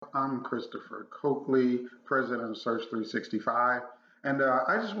I'm Christopher Coakley, president of Search 365. And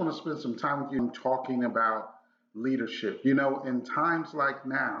I just want to spend some time with you talking about leadership. You know, in times like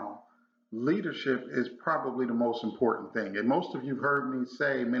now, leadership is probably the most important thing. And most of you have heard me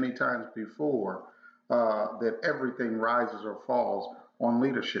say many times before that everything rises or falls on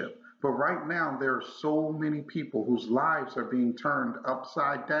leadership. But right now, there are so many people whose lives are being turned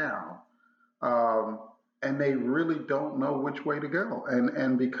upside down, um, and they really don't know which way to go.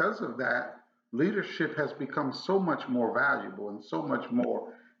 And because of that, leadership has become so much more valuable and so much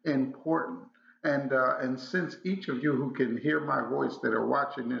more important. And since each of you who can hear my voice that are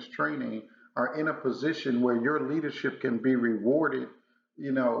watching this training are in a position where your leadership can be rewarded,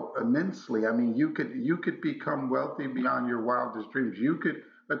 you know, immensely. I mean, you could become wealthy beyond your wildest dreams. You could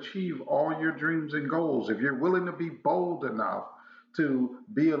achieve all your dreams and goals if you're willing to be bold enough to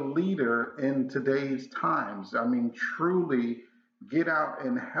be a leader in today's times. I mean, truly get out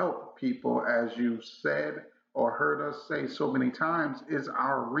and help people, as you said or heard us say so many times, is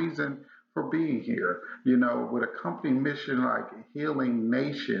our reason for being here. You know, with a company mission like Healing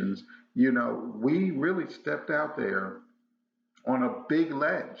Nations, you know, we really stepped out there on a big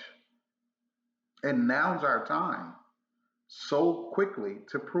ledge, and now's our time so quickly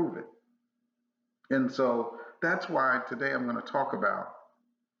to prove it. And so that's why today I'm going to talk about,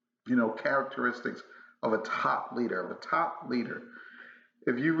 you know, characteristics of a top leader, of a top leader.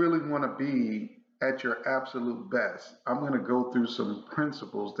 If you really want to be at your absolute best, I'm going to go through some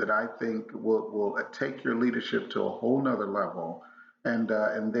principles that I think will take your leadership to a whole nother level, and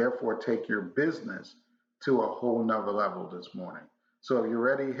therefore take your business to a whole nother level this morning. So if you're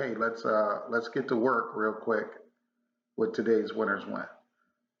ready, hey, let's get to work real quick with today's winners win.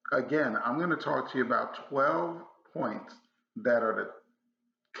 Again, I'm going to talk to you about 12 points that are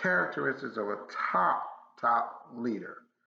the characteristics of a top leader.